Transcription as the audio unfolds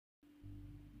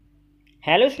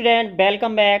Hello student,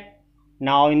 welcome back.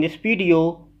 Now in this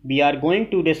video we are going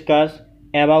to discuss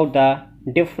about the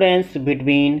difference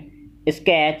between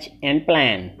sketch and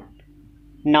plan.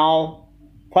 Now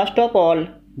first of all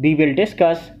we will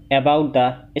discuss about the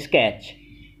sketch.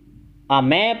 A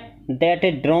map that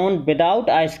is drawn without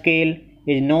a scale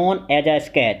is known as a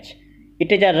sketch.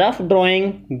 It is a rough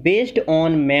drawing based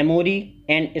on memory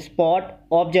and spot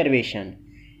observation.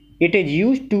 It is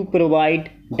used to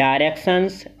provide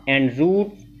directions and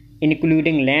routes,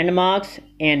 including landmarks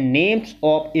and names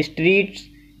of streets,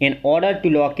 in order to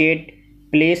locate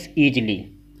place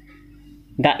easily.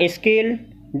 The scale,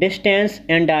 distance,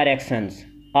 and directions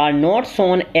are not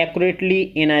shown accurately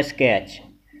in a sketch.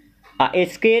 A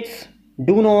sketch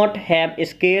do not have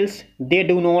scales, they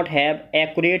do not have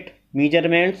accurate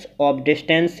measurements of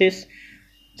distances.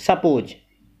 Suppose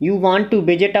you want to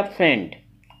visit a friend,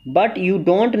 but you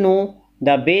don't know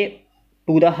the way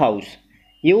to the house.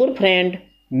 Your friend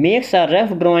makes a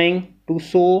rough drawing to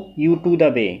show you to the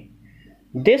way.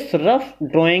 This rough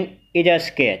drawing is a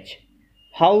sketch.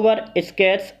 However,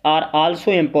 sketches are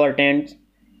also important.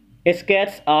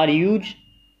 Sketches are used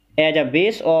as a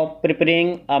base of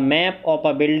preparing a map of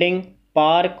a building,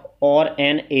 park, or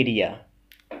an area.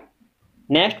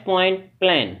 Next point,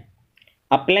 plan.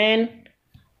 A plan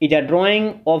is a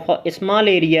drawing of a small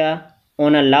area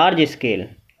on a large scale.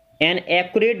 An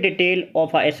accurate detail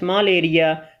of a small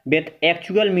area with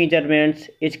actual measurements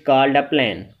is called a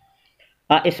plan.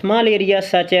 A small area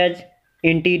such as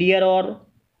interior or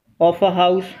of a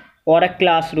house or a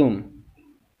classroom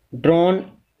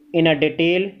drawn in a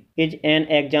detail is an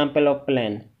example of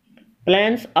plan.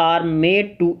 Plans are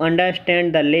made to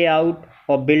understand the layout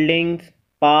of buildings,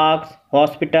 parks,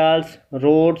 hospitals,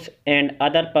 roads, and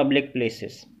other public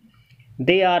places.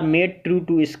 They are made true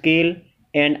to scale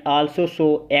and also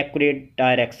show accurate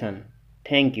direction.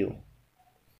 Thank you.